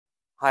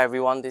Hi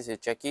everyone, this is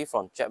Jacky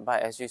from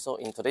JackbikeSG. So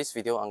in today's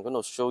video, I'm going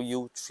to show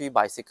you 3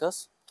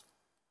 bicycles,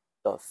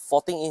 the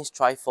 14-inch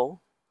trifold,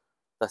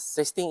 the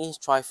 16-inch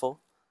trifold,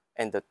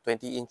 and the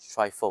 20-inch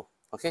trifold.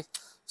 Okay,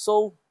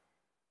 so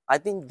I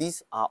think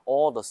these are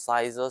all the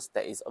sizes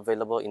that is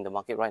available in the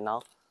market right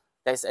now.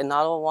 There's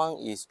another one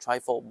is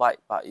trifold bike,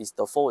 but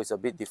the fold is a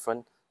bit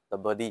different, the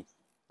body.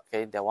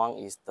 Okay, that one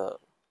is the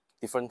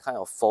different kind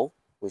of fold,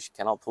 which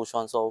cannot push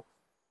on. So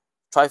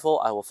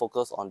trifold, I will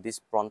focus on these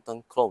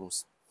Brompton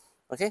clones.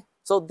 Okay,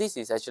 so this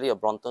is actually a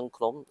Brompton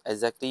clone,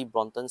 exactly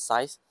Brompton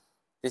size.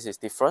 This is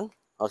different.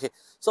 Okay,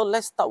 so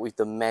let's start with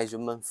the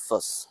measurement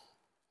first.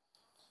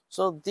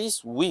 So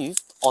this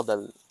width, or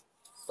the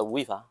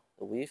width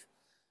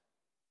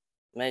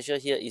measure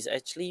here is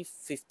actually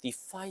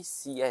 55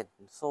 cm,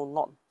 so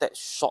not that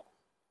short.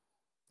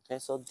 Okay,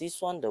 so this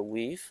one, the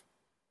width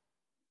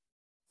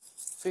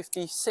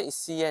 56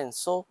 cm,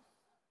 so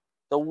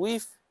the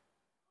width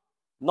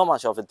not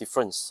much of a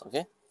difference.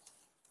 Okay,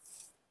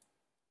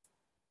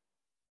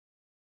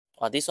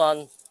 this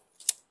one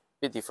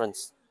bit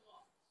difference,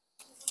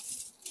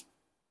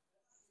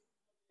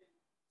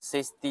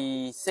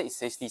 66,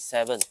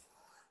 67.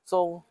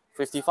 So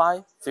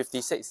 55,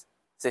 56,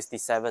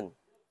 67.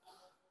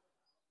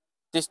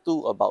 These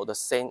two about the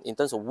same in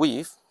terms of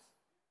width.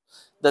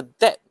 The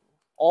depth,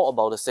 all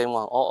about the same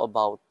one, all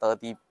about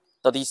 30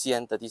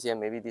 cm,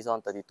 maybe this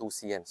one 32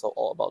 cm, so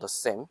all about the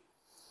same.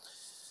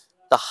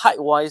 The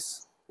height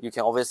wise, you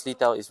can obviously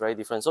tell is very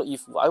different. So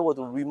if I were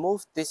to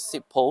remove this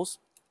seat post,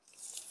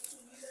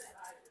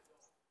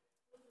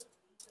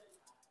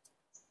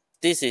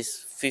 this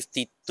is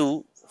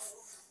 52,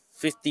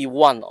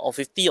 51, or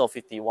 50 or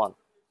 51.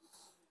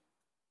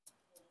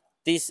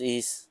 This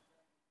is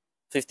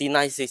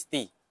 59,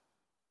 60.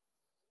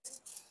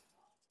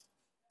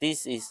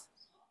 This is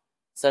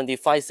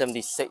 75,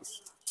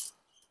 76.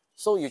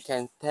 So you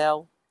can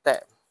tell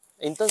that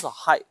in terms of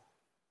height,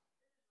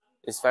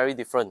 it's very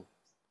different.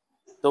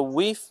 The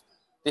width,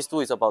 these two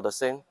is about the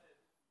same.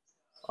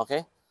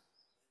 Okay,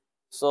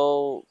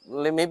 so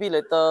maybe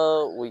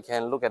later we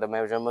can look at the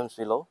measurements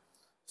below.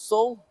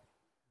 So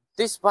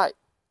this bike,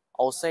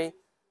 I'll say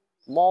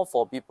more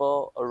for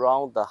people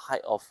around the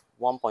height of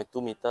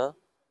 1.2 meter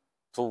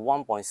to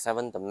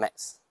 1.7 the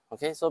max.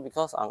 Okay, so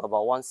because I'm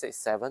about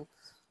 167,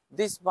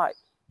 this bike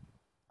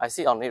I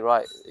sit on it,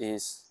 right,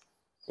 is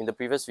in the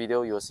previous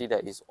video you will see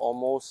that it's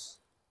almost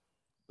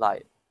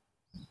like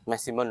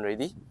maximum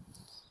already.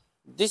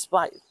 This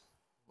bike,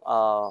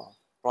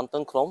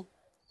 Brompton clone.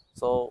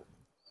 So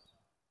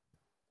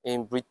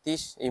in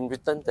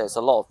Britain, there's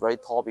a lot of very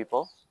tall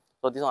people.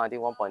 So this one I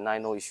think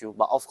 1.9 no issue.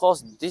 But of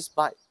course, this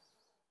bike,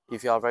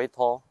 if you are very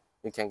tall,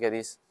 you can get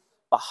this.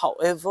 But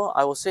however,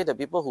 I would say that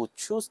people who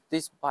choose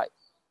this bike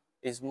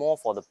is more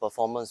for the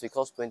performance,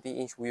 because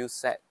 20-inch wheel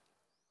set,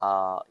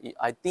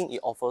 I think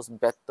it offers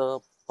better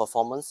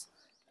performance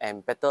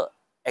and better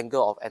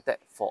angle of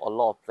attack for a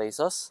lot of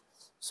places.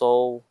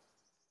 So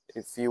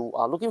if you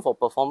are looking for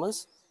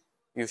performance,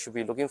 you should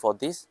be looking for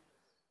this.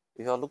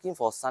 If you're looking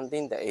for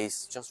something that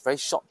is just very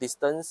short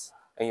distance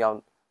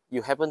and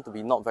you happen to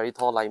be not very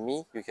tall like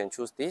me, you can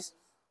choose this.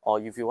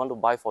 Or if you want to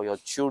buy for your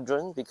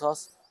children,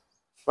 because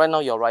right now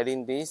you're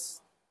riding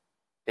this,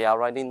 they are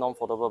riding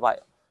non-foldable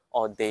bike,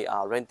 or they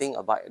are renting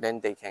a bike,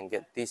 then they can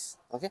get this.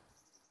 Okay,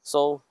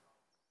 so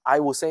I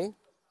would say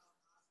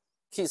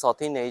kids or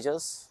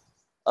teenagers,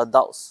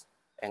 adults,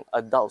 and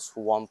adults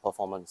who want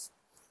performance.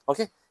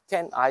 Okay,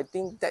 I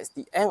think that's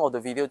the end of the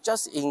video.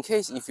 Just in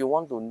case if you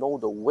want to know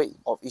the weight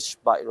of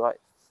each bike, right?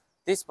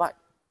 This bike,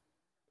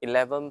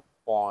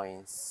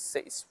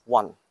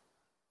 11.61.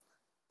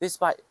 This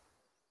bike,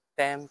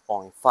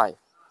 10.5.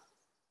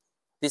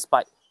 This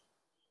bike,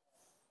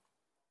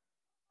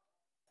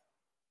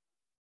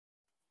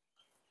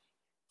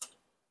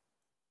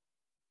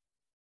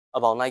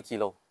 about 9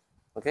 kilo.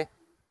 Okay,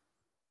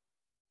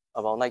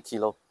 about 9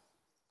 kilo.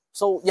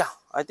 So yeah,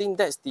 I think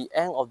that's the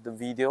end of the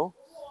video.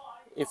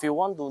 If you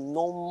want to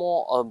know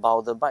more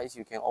about the bikes,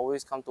 you can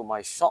always come to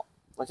my shop.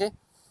 Okay,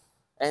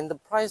 and the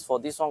price for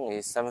this one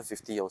is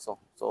 750 also.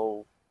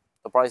 So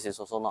the price is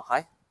also not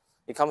high.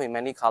 It comes in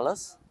many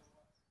colors.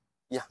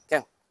 Yeah,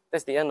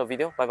 that's the end of the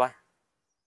video. Bye bye.